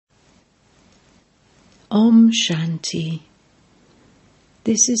Om Shanti.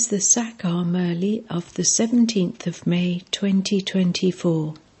 This is the Sakar Murli of the 17th of May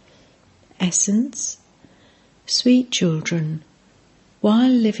 2024. Essence: Sweet children, while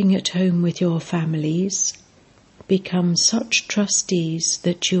living at home with your families, become such trustees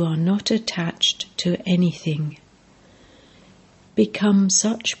that you are not attached to anything. Become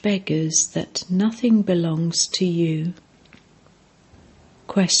such beggars that nothing belongs to you.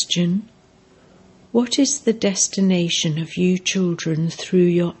 Question: what is the destination of you children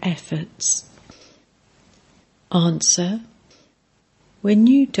through your efforts? Answer: when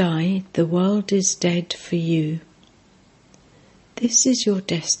you die, the world is dead for you. This is your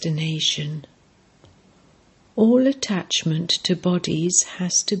destination. All attachment to bodies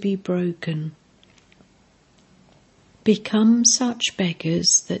has to be broken. Become such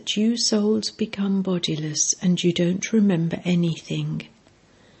beggars that you souls become bodiless and you don't remember anything.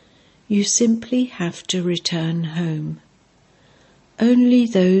 You simply have to return home. Only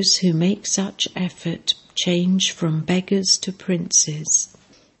those who make such effort change from beggars to princes.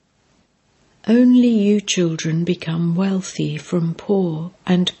 Only you children become wealthy from poor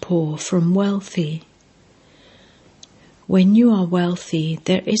and poor from wealthy. When you are wealthy,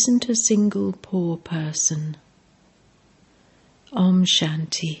 there isn't a single poor person. Om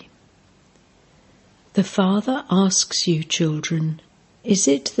Shanti. The Father asks you children, is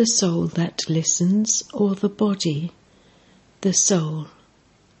it the soul that listens or the body? The soul.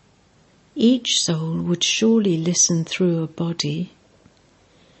 Each soul would surely listen through a body.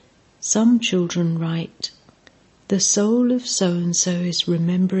 Some children write, the soul of so-and-so is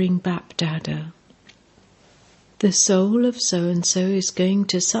remembering BapDada. The soul of so-and-so is going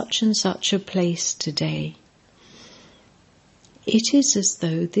to such and such a place today. It is as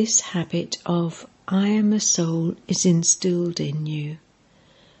though this habit of I am a soul is instilled in you,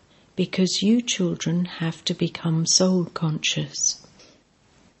 because you children have to become soul conscious.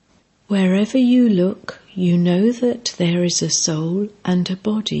 Wherever you look, you know that there is a soul and a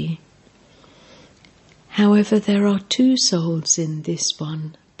body. However, there are two souls in this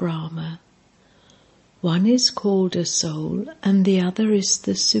one, Brahma. One is called a soul and the other is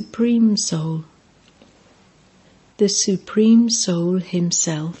the Supreme Soul. The Supreme Soul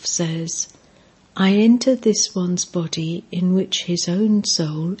himself says, I enter this one's body in which his own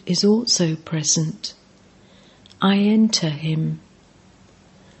soul is also present. I enter him.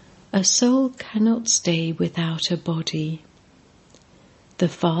 A soul cannot stay without a body. The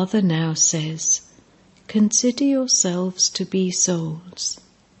Father now says, consider yourselves to be souls.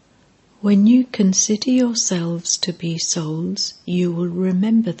 When you consider yourselves to be souls, you will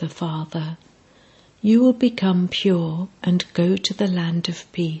remember the Father. You will become pure and go to the land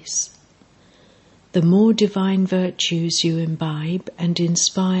of peace. The more divine virtues you imbibe and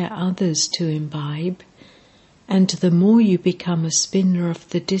inspire others to imbibe, and the more you become a spinner of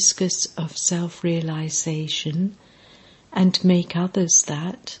the discus of self-realization and make others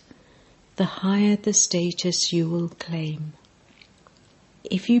that, the higher the status you will claim.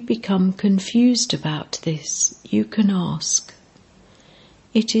 If you become confused about this, you can ask.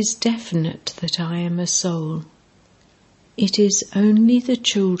 It is definite that I am a soul. It is only the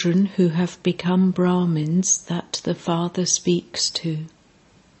children who have become Brahmins that the Father speaks to.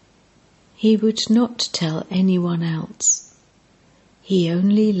 He would not tell anyone else. He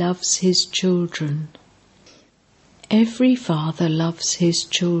only loves his children. Every father loves his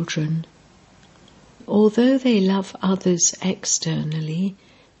children. Although they love others externally,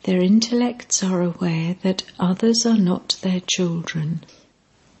 their intellects are aware that others are not their children.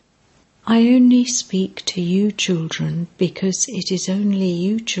 I only speak to you children because it is only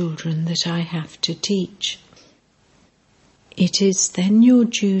you children that I have to teach. It is then your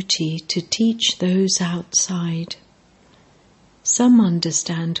duty to teach those outside. Some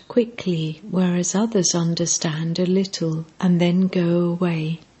understand quickly, whereas others understand a little and then go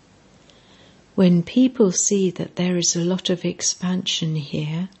away. When people see that there is a lot of expansion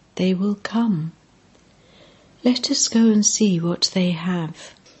here, they will come. Let us go and see what they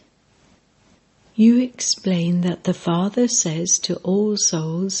have. You explain that the Father says to all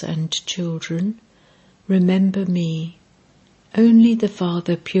souls and children, remember me. Only the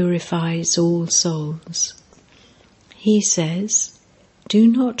Father purifies all souls. He says, do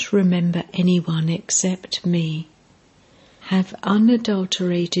not remember anyone except me. Have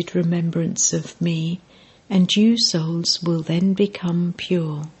unadulterated remembrance of me, and you souls will then become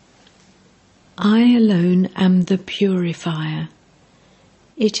pure. I alone am the purifier.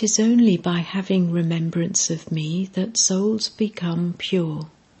 It is only by having remembrance of me that souls become pure.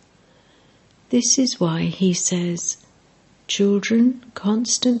 This is why he says, Children,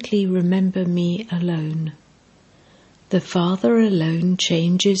 constantly remember me alone. The Father alone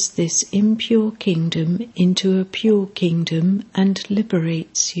changes this impure kingdom into a pure kingdom and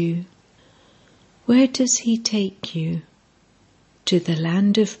liberates you. Where does He take you? To the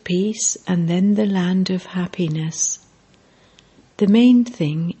land of peace and then the land of happiness. The main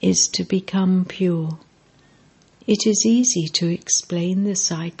thing is to become pure. It is easy to explain the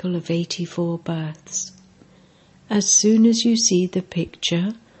cycle of 84 births. As soon as you see the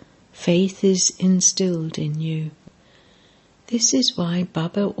picture, faith is instilled in you. This is why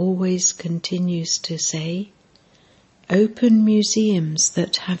Baba always continues to say, open museums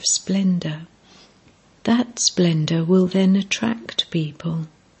that have splendor. That splendor will then attract people.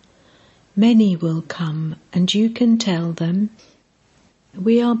 Many will come, and you can tell them,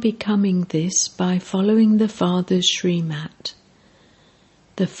 we are becoming this by following the Father's Srimat.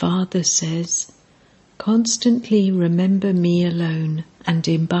 The Father says, constantly remember me alone and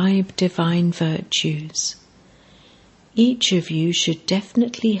imbibe divine virtues. Each of you should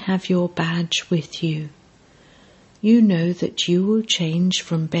definitely have your badge with you. You know that you will change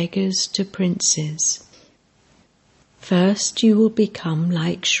from beggars to princes. First you will become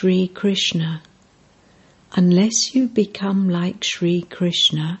like Sri Krishna. Unless you become like Sri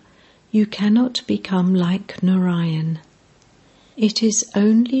Krishna, you cannot become like Narayan. It is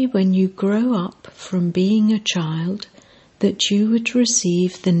only when you grow up from being a child that you would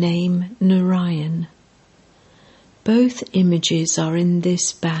receive the name Narayan. Both images are in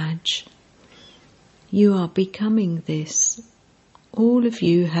this badge. You are becoming this. All of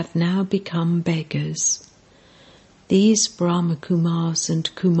you have now become beggars. These Brahma Kumaris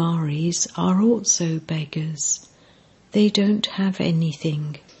and Kumaris are also beggars. They don't have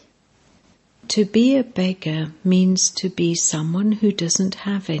anything. To be a beggar means to be someone who doesn't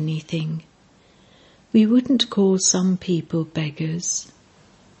have anything. We wouldn't call some people beggars.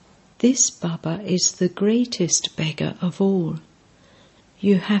 This Baba is the greatest beggar of all.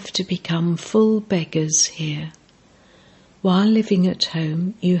 You have to become full beggars here. While living at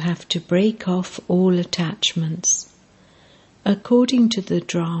home, you have to break off all attachments. According to the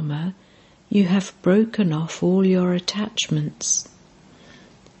drama, you have broken off all your attachments.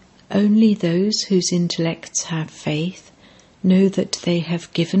 Only those whose intellects have faith know that they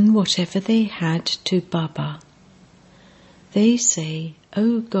have given whatever they had to Baba. They say,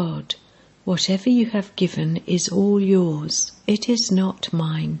 O God, whatever you have given is all yours, it is not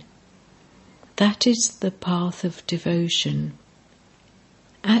mine. That is the path of devotion.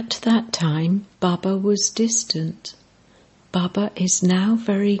 At that time, Baba was distant. Baba is now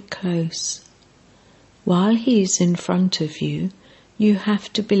very close. While he is in front of you, you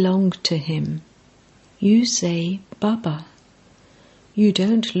have to belong to him. You say, Baba. You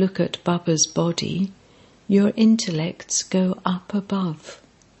don't look at Baba's body. Your intellects go up above.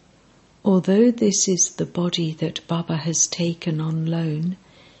 Although this is the body that Baba has taken on loan,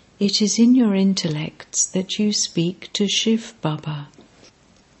 it is in your intellects that you speak to shivbaba.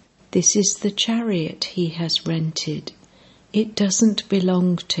 This is the chariot he has rented. It doesn't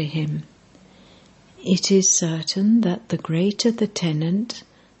belong to him. It is certain that the greater the tenant,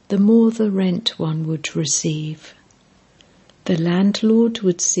 the more the rent one would receive. The landlord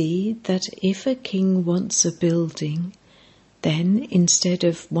would see that if a king wants a building, then instead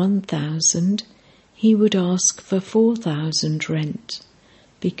of 1,000, he would ask for 4,000 rent,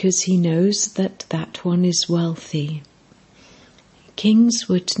 because he knows that that one is wealthy. Kings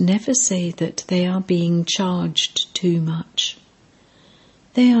would never say that they are being charged too much.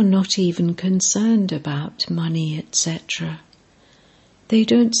 They are not even concerned about money, etc. They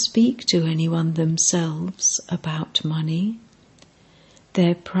don't speak to anyone themselves about money.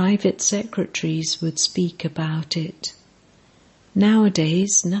 Their private secretaries would speak about it.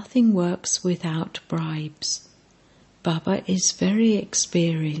 Nowadays, nothing works without bribes. Baba is very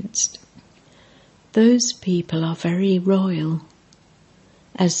experienced. Those people are very royal.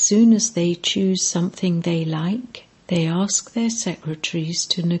 As soon as they choose something they like, they ask their secretaries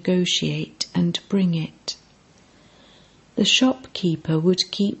to negotiate and bring it. The shopkeeper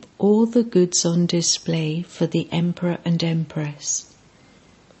would keep all the goods on display for the emperor and empress.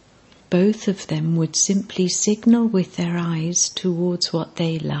 Both of them would simply signal with their eyes towards what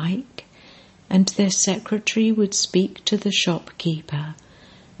they like, and their secretary would speak to the shopkeeper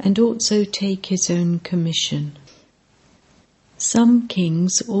and also take his own commission. Some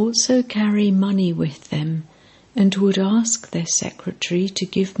kings also carry money with them and would ask their secretary to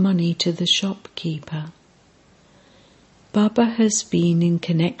give money to the shopkeeper. Baba has been in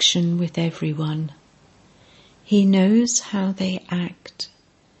connection with everyone. He knows how they act.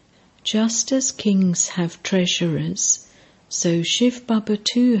 Just as kings have treasurers, So Shivbaba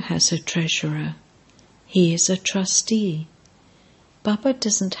too has a treasurer. He is a trustee. Baba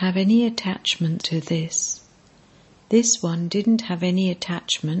doesn't have any attachment to this. This one didn't have any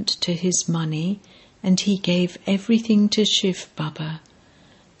attachment to his money, and he gave everything to Shivbaba.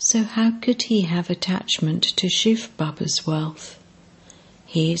 So how could he have attachment to Shivbaba's wealth?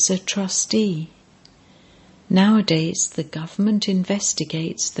 He is a trustee. Nowadays the government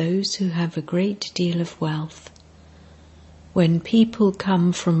investigates those who have a great deal of wealth. When people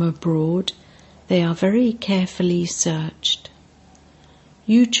come from abroad, they are very carefully searched.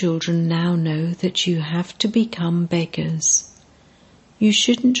 You children now know that you have to become beggars. You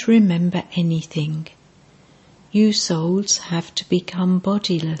shouldn't remember anything. You souls have to become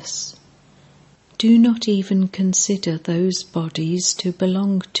bodiless. Do not even consider those bodies to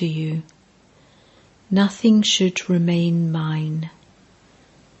belong to you. Nothing should remain mine.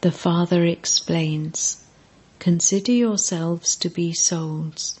 The Father explains, consider yourselves to be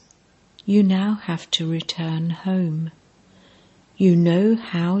souls. You now have to return home. You know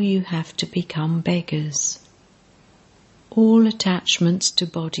how you have to become beggars. All attachments to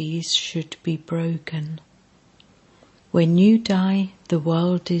bodies should be broken. When you die, the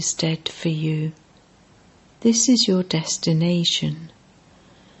world is dead for you. This is your destination.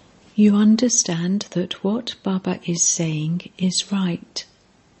 You understand that what Baba is saying is right.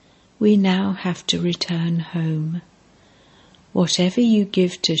 We now have to return home. Whatever you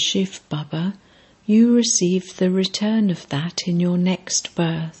give to Shivbaba, you receive the return of that in your next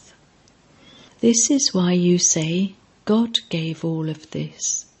birth. This is why you say, God gave all of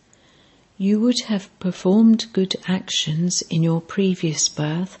this. You would have performed good actions in your previous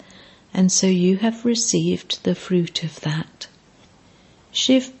birth, and so you have received the fruit of that.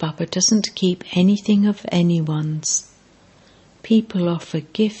 Shivbaba doesn't keep anything of anyone's. People offer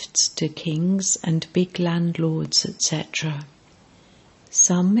gifts to kings and big landlords, etc.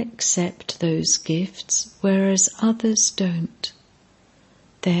 Some accept those gifts, whereas others don't.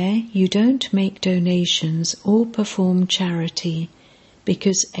 There you don't make donations or perform charity,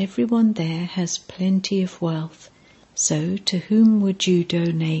 because everyone there has plenty of wealth, so to whom would you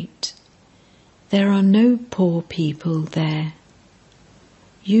donate? There are no poor people there.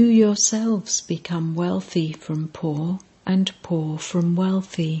 You yourselves become wealthy from poor and poor from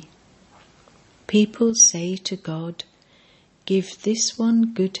wealthy. People say to God, give this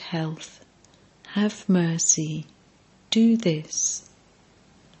one good health, have mercy, do this.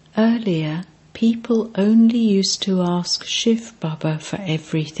 Earlier, people only used to ask Shivbaba for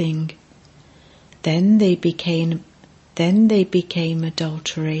everything. Then they became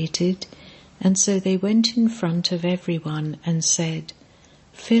adulterated, and so they went in front of everyone and said,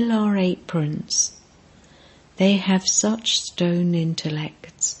 fill our aprons. They have such stone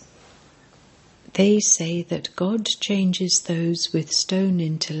intellects. They say that God changes those with stone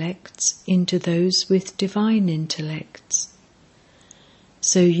intellects into those with divine intellects.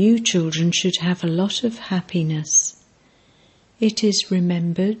 So you children should have a lot of happiness. It is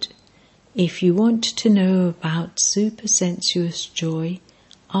remembered, if you want to know about supersensuous joy,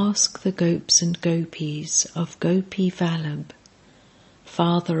 ask the Gopes and Gopis of Gopi Vallabh,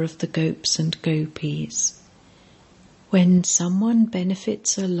 father of the Gopes and Gopis. When someone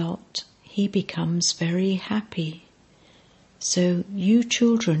benefits a lot, he becomes very happy. So you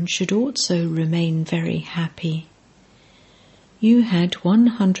children should also remain very happy. You had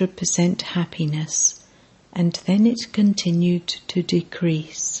 100% happiness, and then it continued to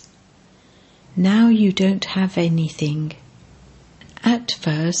decrease. Now you don't have anything. At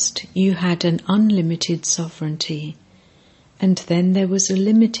first you had an unlimited sovereignty, and then there was a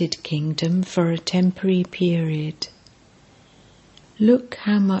limited kingdom for a temporary period. Look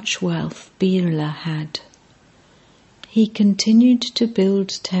how much wealth Bila had. He continued to build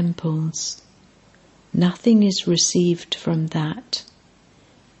temples. Nothing is received from that.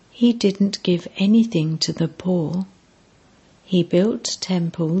 He didn't give anything to the poor. He built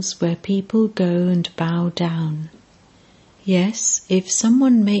temples where people go and bow down. Yes, if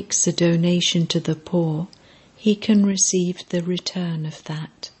someone makes a donation to the poor, he can receive the return of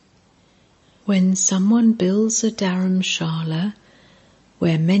that. When someone builds a dharamshala,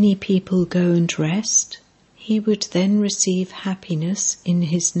 where many people go and rest, he would then receive happiness in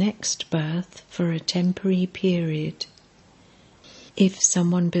his next birth for a temporary period. If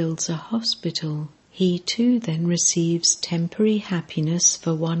someone builds a hospital, he too then receives temporary happiness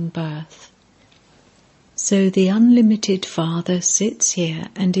for one birth. So the unlimited Father sits here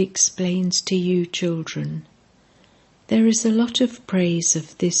and explains to you children. There is a lot of praise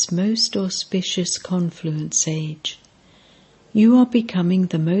of this most auspicious confluence age. You are becoming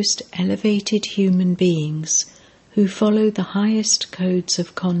the most elevated human beings who follow the highest codes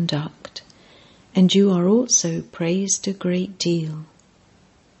of conduct, and you are also praised a great deal.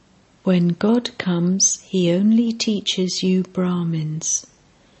 When God comes, he only teaches you Brahmins.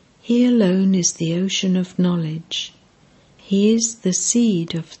 He alone is the ocean of knowledge. He is the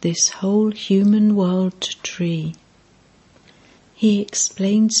seed of this whole human world tree. He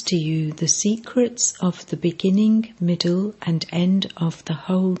explains to you the secrets of the beginning, middle, and end of the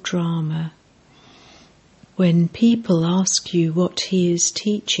whole drama. When people ask you what he is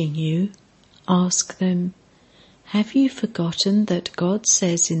teaching you, ask them, have you forgotten that God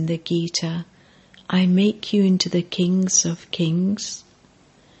says in the Gita, I make you into the kings of kings?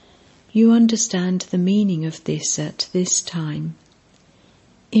 You understand the meaning of this at this time.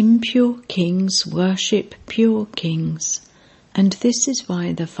 Impure kings worship pure kings, and this is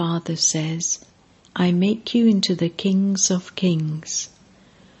why the Father says, I make you into the kings of kings.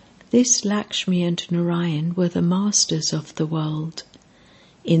 This Lakshmi and Narayan were the masters of the world.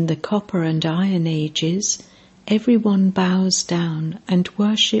 In the copper and iron ages, everyone bows down and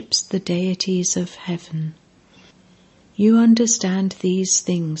worships the deities of heaven. You understand these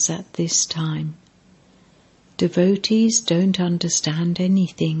things at this time. Devotees don't understand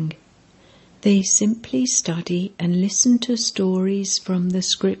anything. They simply study and listen to stories from the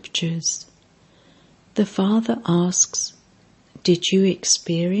scriptures. The Father asks, did you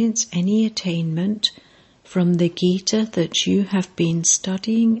experience any attainment from the Gita that you have been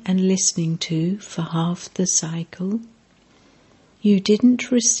studying and listening to for half the cycle? You didn't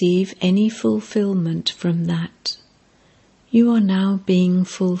receive any fulfillment from that. You are now being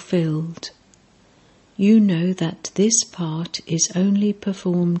fulfilled. You know that this part is only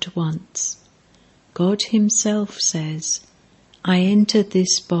performed once. God himself says, I enter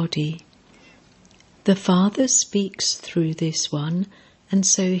this body. The Father speaks through this one, and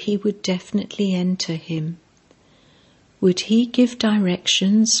so he would definitely enter him. Would he give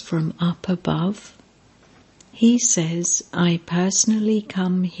directions from up above? He says, I personally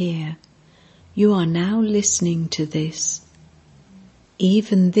come here. You are now listening to this.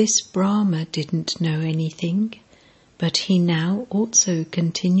 Even this Brahma didn't know anything, but he now also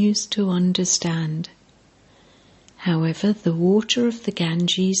continues to understand. However, the water of the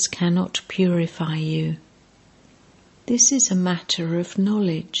Ganges cannot purify you. This is a matter of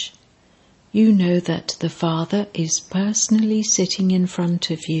knowledge. You know that the Father is personally sitting in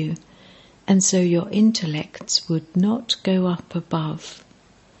front of you, and so your intellects would not go up above.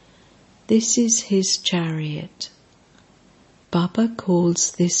 This is his chariot. Baba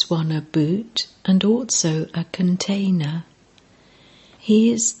calls this one a boot and also a container.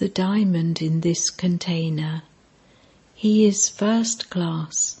 He is the diamond in this container. He is first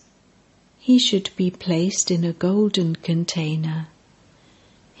class. He should be placed in a golden container.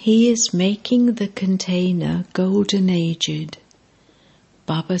 He is making the container golden-aged.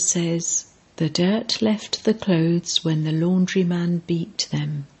 Baba says, the dirt left the clothes when the laundryman beat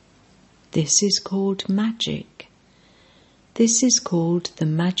them. This is called magic. This is called the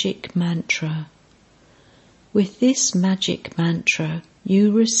magic mantra. With this magic mantra,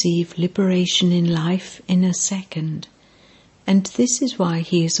 you receive liberation in life in a second. And this is why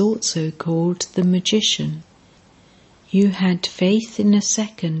he is also called the magician. You had faith in a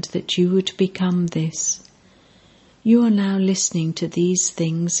second that you would become this. You are now listening to these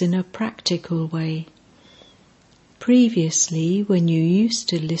things in a practical way. Previously, when you used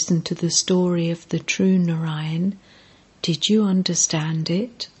to listen to the story of the true Narayan, did you understand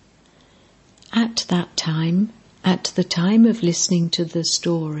it? At that time, at the time of listening to the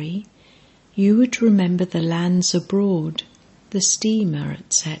story, you would remember the lands abroad, the steamer,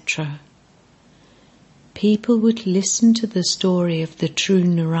 etc. People would listen to the story of the true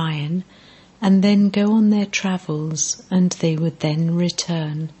Narayan and then go on their travels, and they would then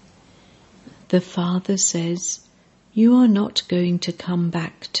return. The Father says, you are not going to come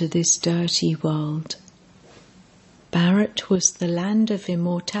back to this dirty world. Bharat was the land of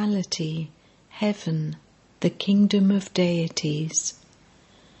immortality, heaven, the kingdom of deities.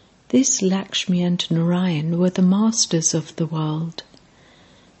 This Lakshmi and Narayan were the masters of the world.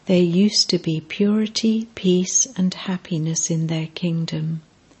 There used to be purity, peace, and happiness in their kingdom.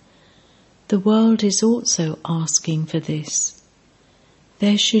 The world is also asking for this.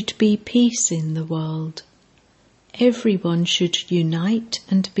 There should be peace in the world. Everyone should unite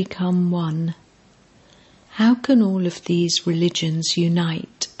and become one. How can all of these religions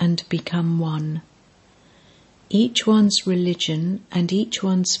unite and become one? Each one's religion and each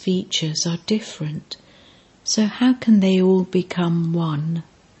one's features are different, so how can they all become one?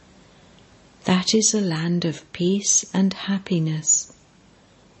 That is a land of peace and happiness.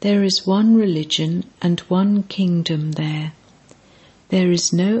 There is one religion and one kingdom there. There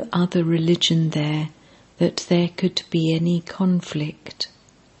is no other religion there that there could be any conflict.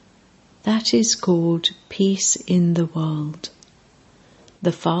 That is called peace in the world.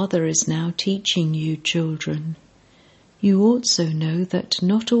 The Father is now teaching you children. You also know that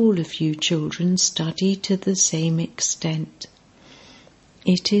not all of you children study to the same extent.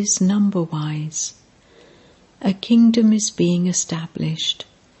 It is number-wise. A kingdom is being established.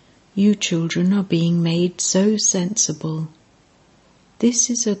 You children are being made so sensible. This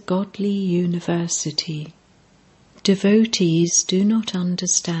is a godly university. Devotees do not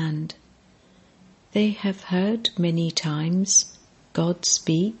understand. They have heard many times, God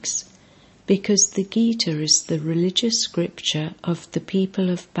speaks, because the Gita is the religious scripture of the people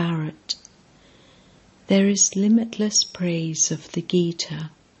of Bharat. There is limitless praise of the Gita.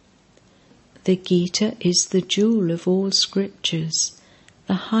 The Gita is the jewel of all scriptures,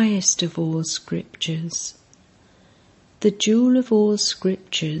 the highest of all scriptures. The jewel of all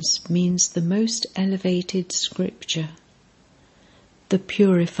scriptures means the most elevated scripture. The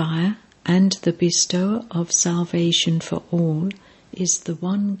purifier and the bestower of salvation for all is the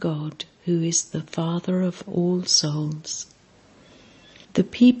one God who is the Father of all souls. The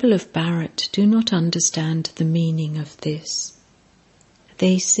people of Bharat do not understand the meaning of this.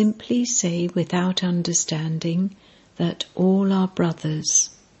 They simply say without understanding that all are brothers.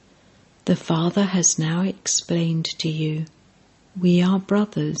 The Father has now explained to you, we are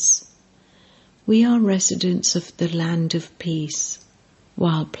brothers. We are residents of the land of peace.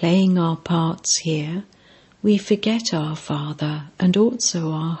 While playing our parts here, we forget our Father and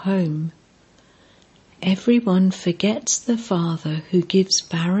also our home. Everyone forgets the Father who gives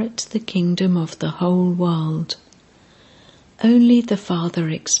Bharat the kingdom of the whole world. Only the Father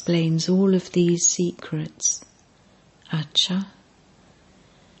explains all of these secrets. Acha.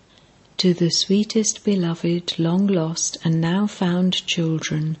 To the sweetest beloved, long lost and now found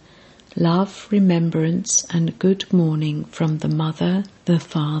children, love, remembrance and good morning from the Mother, the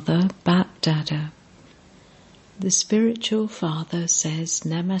Father, BapDada. The spiritual father says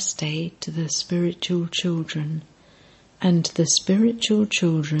Namaste to the spiritual children, and the spiritual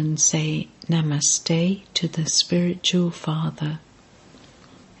children say Namaste to the spiritual father.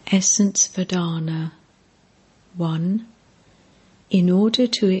 Essence Vedana 1. In order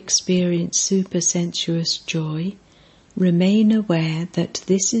to experience supersensuous joy, remain aware that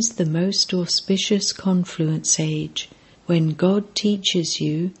this is the most auspicious confluence age, when God teaches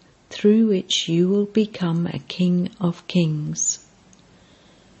you, through which you will become a king of kings.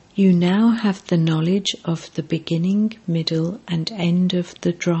 You now have the knowledge of the beginning, middle and end of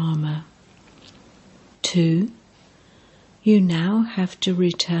the drama. 2. You now have to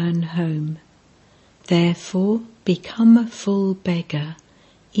return home. Therefore, become a full beggar,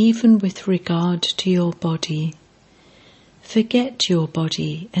 even with regard to your body. Forget your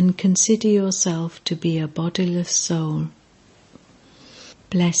body and consider yourself to be a bodiless soul.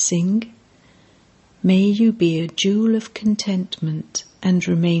 Blessing. May you be a jewel of contentment and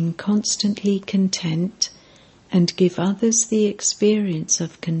remain constantly content and give others the experience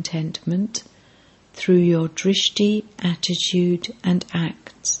of contentment through your drishti, attitude and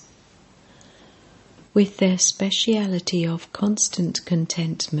acts. With their speciality of constant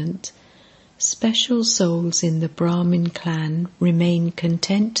contentment, special souls in the Brahmin clan remain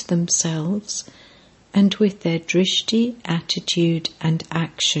content themselves, and with their drishti, attitude and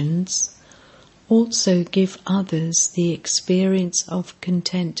actions also give others the experience of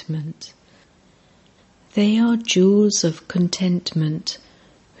contentment. They are jewels of contentment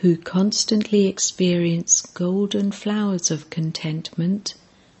who constantly experience golden flowers of contentment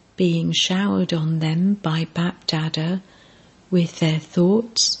being showered on them by BapDada with their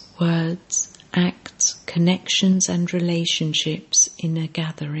thoughts, words, acts, connections and relationships in a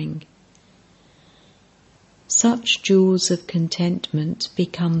gathering. Such jewels of contentment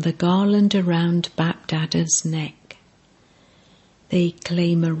become the garland around BapDada's neck. They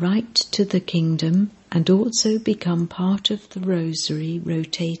claim a right to the kingdom and also become part of the rosary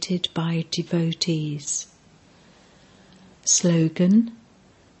rotated by devotees. Slogan: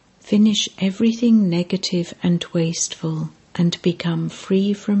 finish everything negative and wasteful and become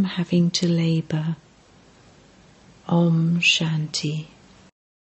free from having to labour. Om Shanti.